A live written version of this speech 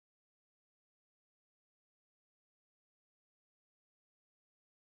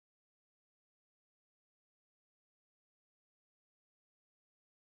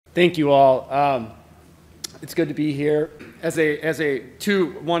Thank you all. It's good to be here. As a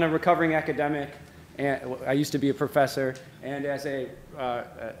recovering academic, and I used to be a professor, and as a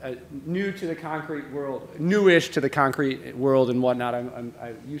new to the concrete world, newish to the concrete world and whatnot.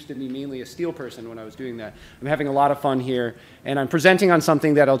 I used to be mainly a steel person when I was doing that. I'm having a lot of fun here, and I'm presenting on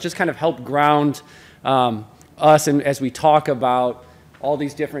something that'll just kind of help ground us, and as we talk about all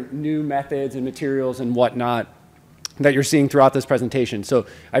these different new methods and materials and whatnot that you're seeing throughout this presentation. So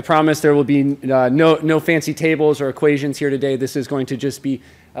I promise there will be no fancy tables or equations here today. This is going to just be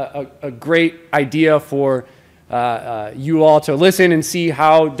a great idea for you all to listen and see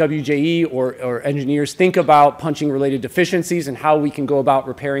how WJE or engineers think about punching-related deficiencies and how we can go about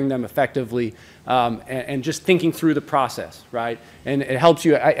repairing them effectively, and just thinking through the process, right? And it helps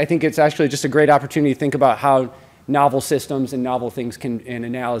you. I think it's actually just a great opportunity to think about how novel systems and novel things and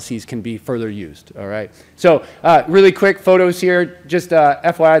analyses can be further used, all right? So really quick photos here, just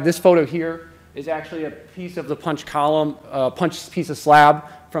FYI, this photo here is actually a piece of the punch column, punch piece of slab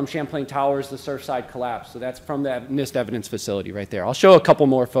from Champlain Towers, the Surfside collapse. So that's from the NIST evidence facility right there. I'll show a couple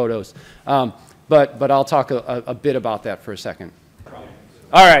more photos, but I'll talk a bit about that for a second.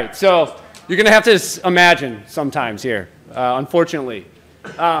 All right, so you're gonna have to imagine sometimes here, unfortunately.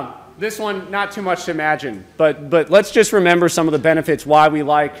 This one, not too much to imagine, but let's just remember some of the benefits, why we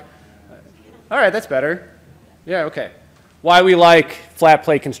like, all right, that's better. Yeah, okay. Why we like flat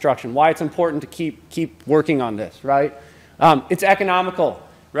plate construction, why it's important to keep working on this, right? It's economical,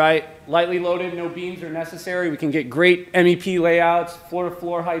 right? Lightly loaded, no beams are necessary. We can get great MEP layouts,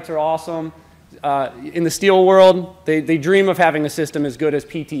 floor-to-floor heights are awesome. In the steel world, they dream of having a system as good as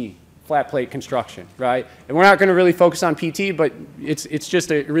PT, flat plate construction, right? And we're not going to really focus on PT, but it's just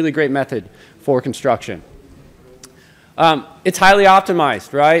a really great method for construction. It's highly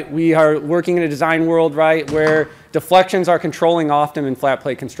optimized, right? We are working in a design world, right, where deflections are controlling often in flat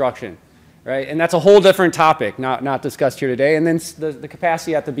plate construction, right? And that's a whole different topic, not discussed here today. And then the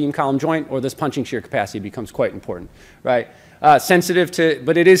capacity at the beam column joint or this punching shear capacity becomes quite important, right? But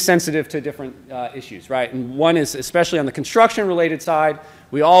it is sensitive to different issues, right? And one is, especially on the construction related side,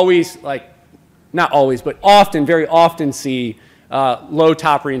 we always, not always, but often, very often see low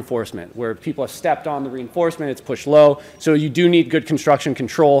top reinforcement, where people have stepped on the reinforcement, it's pushed low. So you do need good construction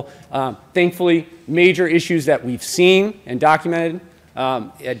control. Thankfully, major issues that we've seen and documented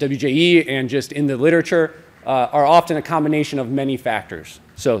at WJE and just in the literature are often a combination of many factors.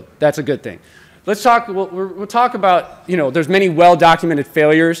 So that's a good thing. Let's talk, we'll talk about, there's many well-documented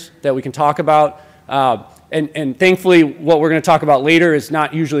failures that we can talk about. And thankfully, what we're going to talk about later is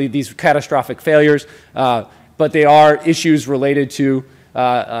not usually these catastrophic failures, but they are issues related to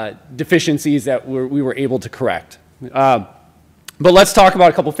deficiencies that we were able to correct. But let's talk about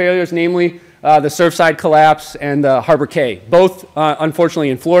a couple failures, namely the Surfside collapse and the Harbor Cay, both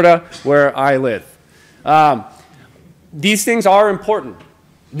unfortunately in Florida, where I live. These things are important.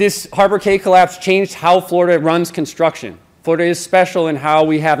 This Harbor Cay collapse changed how Florida runs construction. Florida is special in how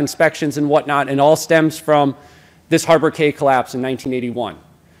we have inspections and whatnot, and all stems from this Harbor Cay collapse in 1981,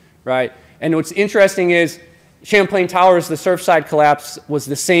 right? And what's interesting is Champlain Towers, the Surfside collapse, was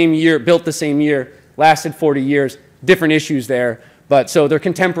the same year, built the same year, lasted 40 years, different issues there, but so they're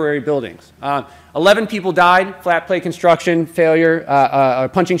contemporary buildings. 11 people died, flat plate construction failure,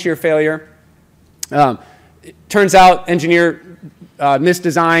 punching shear failure. It turns out engineer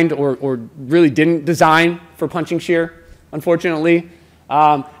misdesigned or really didn't design for punching shear, unfortunately.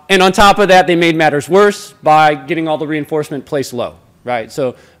 And on top of that, they made matters worse by getting all the reinforcement placed low, right?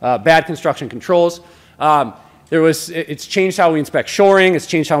 So bad construction controls. It's changed how we inspect shoring. It's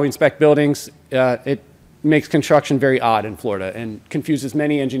changed how we inspect buildings. It makes construction very odd in Florida and confuses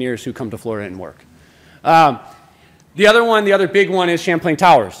many engineers who come to Florida and work. The other big one is Champlain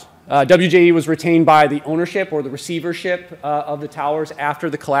Towers. WJE was retained by the ownership or the receivership of the towers after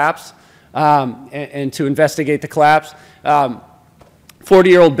the collapse and to investigate the collapse.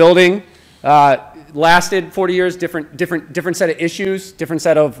 40-year-old building, lasted 40 years, different set of issues, different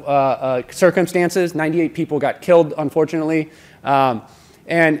set of circumstances. 98 people got killed, unfortunately.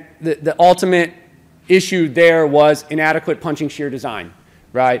 And the ultimate issue there was inadequate punching shear design,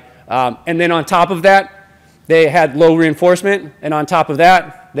 right? And then on top of that, they had low reinforcement, and on top of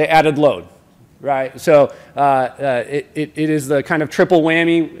that, they added load, right? So it is the kind of triple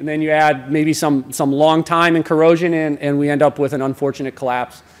whammy, and then you add maybe some long time and corrosion, and we end up with an unfortunate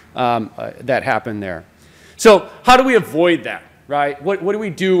collapse that happened there. So how do we avoid that, right? What do we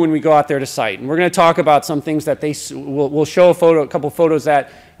do when we go out there to site? And we're going to talk about some things that we'll show a couple photos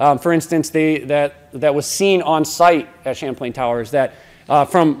that, for instance, that was seen on site at Champlain Towers that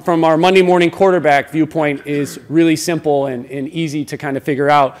from our Monday morning quarterback viewpoint is really simple and easy to kind of figure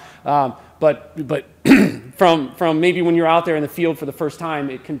out. But from maybe when you're out there in the field for the first time,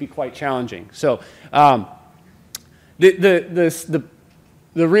 it can be quite challenging. So the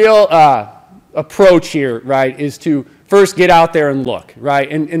real approach here, right, is to first get out there and look,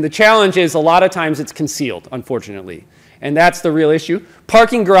 right? And the challenge is a lot of times it's concealed, unfortunately. And that's the real issue.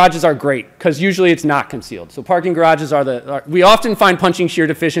 Parking garages are great because usually it's not concealed. So parking garages we often find punching shear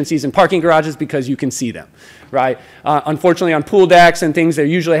deficiencies in parking garages because you can see them, right? Unfortunately on pool decks and things, they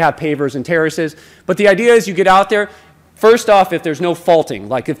usually have pavers and terraces. But the idea is you get out there, first off, if there's no faulting,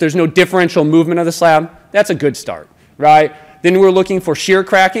 like if there's no differential movement of the slab, that's a good start, right? Then we're looking for shear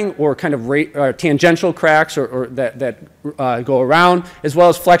cracking or kind of tangential cracks or that go around, as well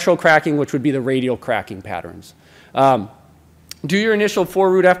as flexural cracking, which would be the radial cracking patterns. Do your initial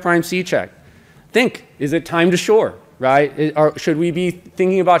 4 root F prime C check. Think, is it time to shore, right? Should we be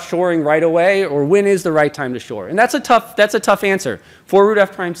thinking about shoring right away, or when is the right time to shore? And that's a tough answer. 4 root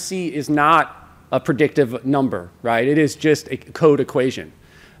F prime C is not a predictive number, right? It is just a code equation.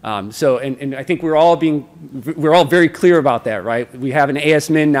 And I think we're all very clear about that, right? We have an AS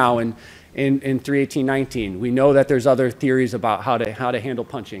min now in 318.19. We know that there's other theories about how to handle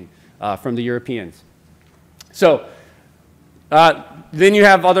punching from the Europeans. So then you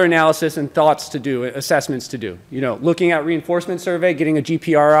have other analysis and thoughts to do, assessments to do. You know, looking at reinforcement survey, getting a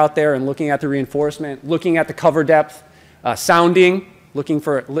GPR out there and looking at the reinforcement, looking at the cover depth, sounding, looking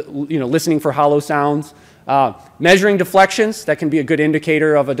for, listening for hollow sounds, measuring deflections. That can be a good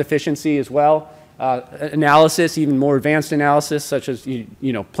indicator of a deficiency as well. Analysis, even more advanced analysis, such as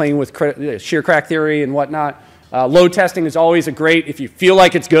playing with shear crack theory and whatnot. Load testing is always a great, if you feel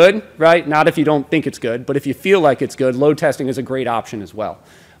like it's good, right? Not if you don't think it's good, but if you feel like it's good, load testing is a great option as well.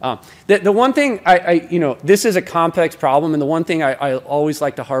 The one thing, this is a complex problem, and the one thing I always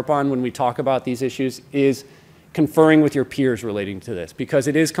like to harp on when we talk about these issues is conferring with your peers relating to this, because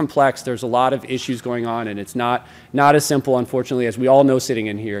it is complex. There's a lot of issues going on, and it's not as simple, unfortunately, as we all know sitting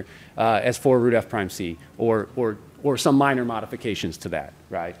in here, as 4 root F prime C or some minor modifications to that,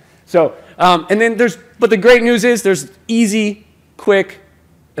 right? So, and then but the great news is there's easy, quick,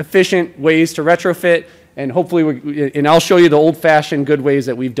 efficient ways to retrofit, and hopefully, and I'll show you the old-fashioned good ways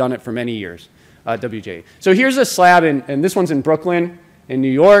that we've done it for many years, WJ. So here's a slab, and this one's in Brooklyn, in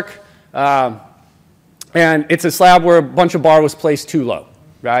New York, and it's a slab where a bunch of bar was placed too low,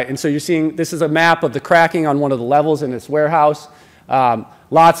 right? And so you're seeing, this is a map of the cracking on one of the levels in this warehouse.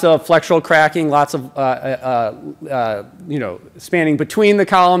 Lots of flexural cracking, lots of, spanning between the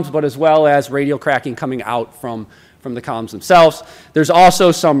columns, but as well as radial cracking coming out from the columns themselves. There's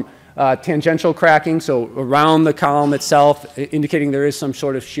also some tangential cracking, so around the column itself, indicating there is some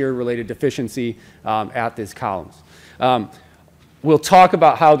sort of shear-related deficiency at these columns. We'll talk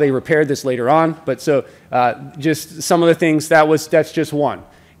about how they repaired this later on, but so just some of the things, that's just one.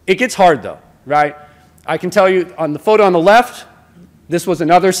 It gets hard though, right? I can tell you on the photo on the left, this was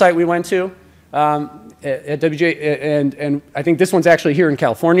another site we went to at WJ, and I think this one's actually here in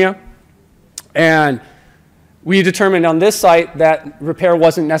California. And we determined on this site that repair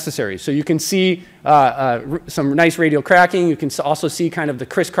wasn't necessary. So you can see some nice radial cracking. You can also see kind of the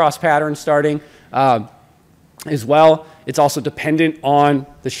crisscross pattern starting as well. It's also dependent on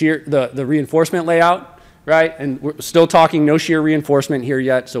the reinforcement layout, right? And we're still talking no shear reinforcement here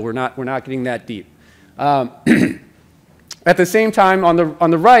yet, so we're not getting that deep. At the same time, on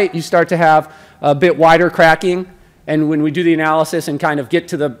the right, you start to have a bit wider cracking, and when we do the analysis and kind of get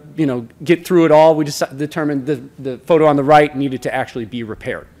to get through it all, we just determined the photo on the right needed to actually be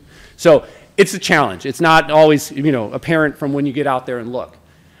repaired. So it's a challenge. It's not always apparent from when you get out there and look.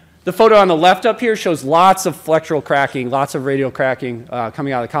 The photo on the left up here shows lots of flexural cracking, lots of radial cracking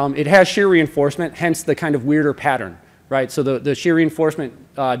coming out of the column. It has shear reinforcement, hence the kind of weirder pattern, right? So the shear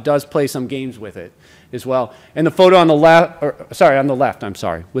reinforcement does play some games with it as well. And the photo on the left,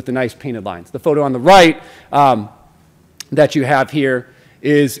 with the nice painted lines. The photo on the right that you have here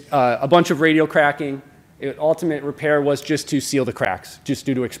is a bunch of radial cracking. Ultimate repair was just to seal the cracks, just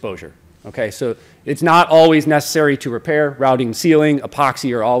due to exposure. Okay, so it's not always necessary to repair. Routing and sealing,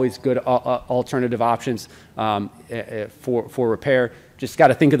 epoxy are always good alternative options for repair. Just got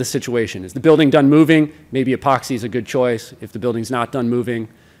to think of the situation. Is the building done moving? Maybe epoxy is a good choice. If the building's not done moving,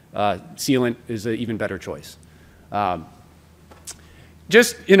 sealant is an even better choice.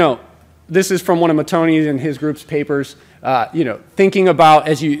 This is from one of Matoni's and his group's papers. Thinking about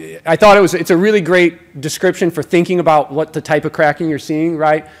I thought it's a really great description for thinking about what the type of cracking you're seeing,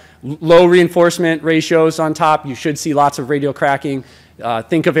 right? Low reinforcement ratios on top. You should see lots of radial cracking.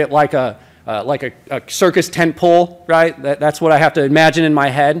 Think of it like like a circus tent pole, right? That's what I have to imagine in my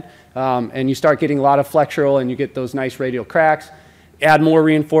head. And you start getting a lot of flexural and you get those nice radial cracks. Add more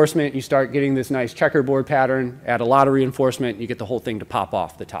reinforcement, you start getting this nice checkerboard pattern. Add a lot of reinforcement, you get the whole thing to pop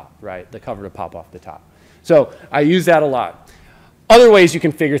off the top, right? The cover to pop off the top. So I use that a lot. Other ways you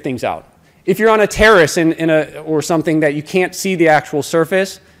can figure things out. If you're on a terrace or something that you can't see the actual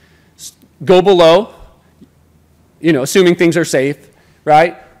surface, go below, you know, assuming things are safe,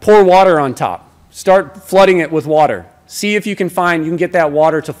 right? Pour water on top. Start flooding it with water. See if you can get that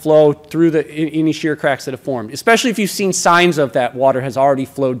water to flow through any shear cracks that have formed, especially if you've seen signs of that water has already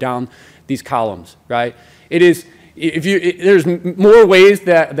flowed down these columns, right? There's more ways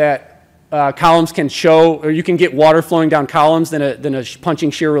that columns can show, or you can get water flowing down columns than a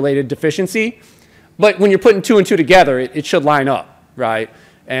punching shear related deficiency. But when you're putting two and two together, it should line up, right?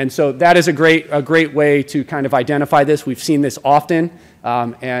 And so that is a great way to kind of identify this. We've seen this often.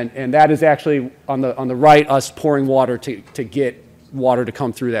 And that is actually on the right, us pouring water to get water to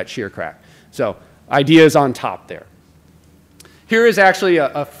come through that shear crack. So ideas on top there. Here is actually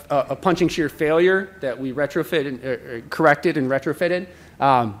a punching shear failure that we corrected and retrofitted.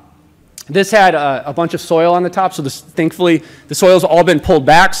 This had a bunch of soil on the top, so thankfully the soil's all been pulled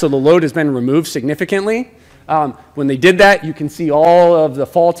back, so the load has been removed significantly. When they did that, you can see all of the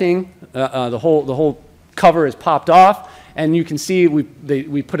faulting, the whole cover is popped off. And you can see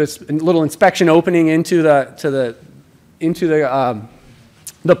we put a little inspection opening into the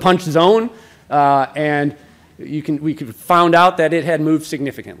punch zone, and we could found out that it had moved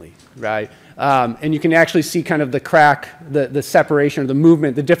significantly, right? And you can actually see kind of the crack, the separation, or the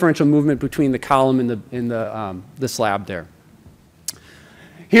movement, the differential movement between the column and the slab there.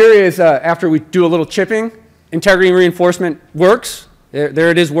 Here is after we do a little chipping, integrity reinforcement works. There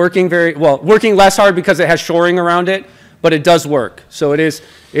it is, working working less hard because it has shoring around it. But it does work. So it is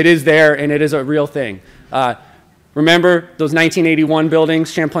there, and it is a real thing. Remember those 1981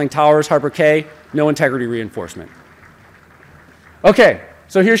 buildings, Champlain Towers, Harbor Cay, no integrity reinforcement. Okay,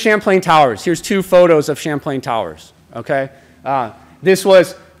 so here's Champlain Towers. Here's two photos of Champlain Towers, okay? I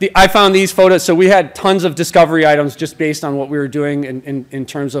found these photos, so we had tons of discovery items just based on what we were doing in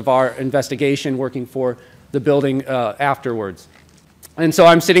terms of our investigation working for the building afterwards. And so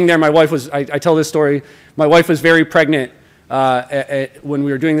I'm sitting there, my wife was, I tell this story, my wife was very pregnant when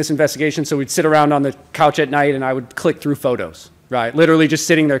we were doing this investigation, so we'd sit around on the couch at night and I would click through photos, right? Literally just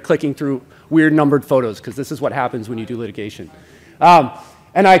sitting there clicking through weird numbered photos, because this is what happens when you do litigation.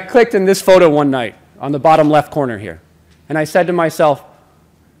 And I clicked in this photo one night on the bottom left corner here. And I said to myself,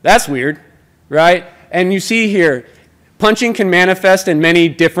 that's weird, right? And you see here, punching can manifest in many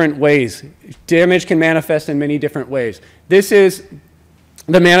different ways. Damage can manifest in many different ways. This is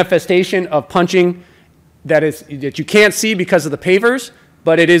the manifestation of punching that you can't see because of the pavers,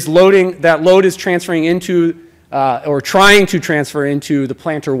 but it is loading, that load is transferring into, or trying to transfer into the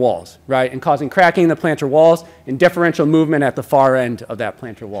planter walls, right? And causing cracking in the planter walls and differential movement at the far end of that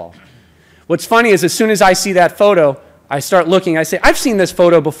planter wall. What's funny is as soon as I see that photo, I start looking, I say, I've seen this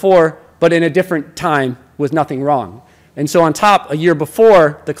photo before, but in a different time with nothing wrong. And so on top, a year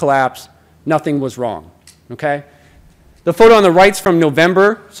before the collapse, nothing was wrong, okay? The photo on the right's from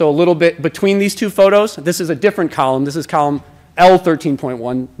November, so a little bit between these two photos. This is a different column. This is column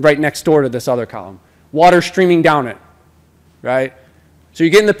L13.1, right next door to this other column. Water streaming down it, right? So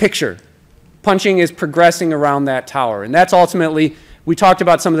you get in the picture. Punching is progressing around that tower. And that's ultimately, we talked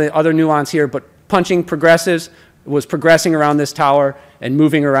about some of the other nuance here, but punching was progressing around this tower and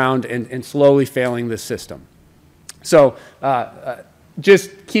moving around and slowly failing this system. So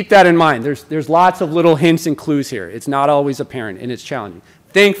just keep that in mind. There's lots of little hints and clues here. It's not always apparent, and it's challenging.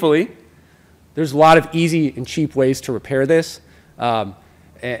 Thankfully, there's a lot of easy and cheap ways to repair this.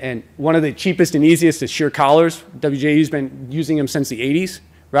 And one of the cheapest and easiest is shear collars. WJU's been using them since the 80s,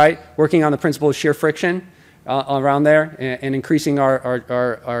 right? Working on the principle of shear friction around there and increasing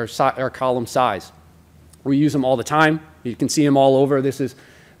our column size. We use them all the time. You can see them all over. This is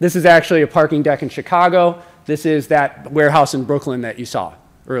actually a parking deck in Chicago. This is that warehouse in Brooklyn that you saw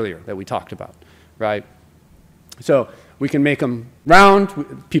earlier that we talked about, right? So we can make them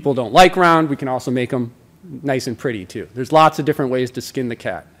round. People don't like round. We can also make them nice and pretty too. There's lots of different ways to skin the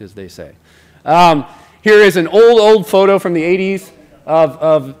cat, as they say. Here is an old photo from the 80s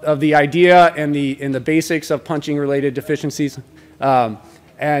of the idea and the basics of punching related deficiencies.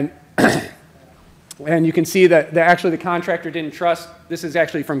 And you can see that actually the contractor didn't trust, this is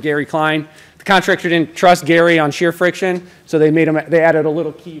actually from Gary Klein. The contractor didn't trust Gary on shear friction, so they added a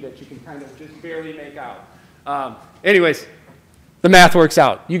little key that you can kind of just barely make out. Anyways, the math works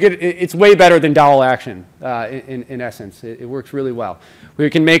out. It's way better than dowel action in essence. It works really well. We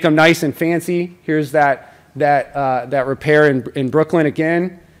can make them nice and fancy. Here's that repair in Brooklyn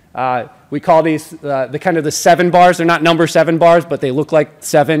again. We call these the kind of the 7 bars. They're not number 7 bars, but they look like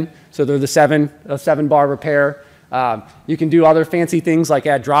 7. So they're the 7 bar repair. You can do other fancy things like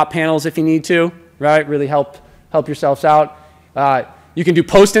add drop panels if you need to, right? Really help yourselves out. You can do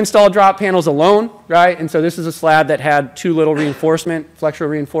post-install drop panels alone, right? And so this is a slab that had too little reinforcement, flexural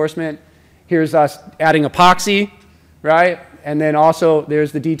reinforcement. Here's us adding epoxy, right? And then also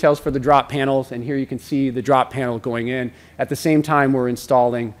there's the details for the drop panels, and here you can see the drop panel going in. At the same time, we're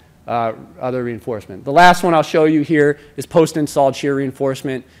installing other reinforcement. The last one I'll show you here is post-installed shear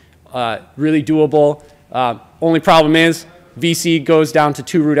reinforcement. Really doable. Only problem is VC goes down to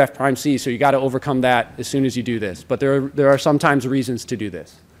 2 root F prime C, so you got to overcome that as soon as you do this. But there are sometimes reasons to do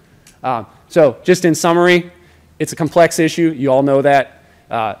this. So just in summary, it's a complex issue. You all know that.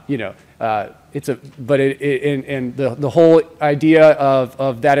 The whole idea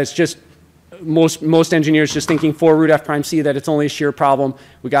of that is just most engineers just thinking 4 root F prime C, that it's only a shear problem.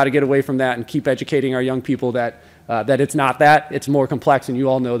 We got to get away from that and keep educating our young people that it's not that. It's more complex, and you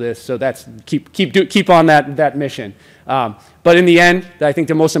all know this. So that's keep on that mission. But in the end, I think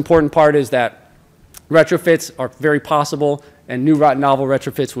the most important part is that retrofits are very possible, and new novel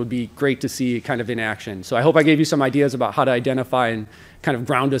retrofits would be great to see kind of in action. So I hope I gave you some ideas about how to identify and kind of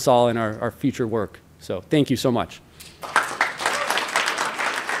ground us all in our future work. So thank you so much.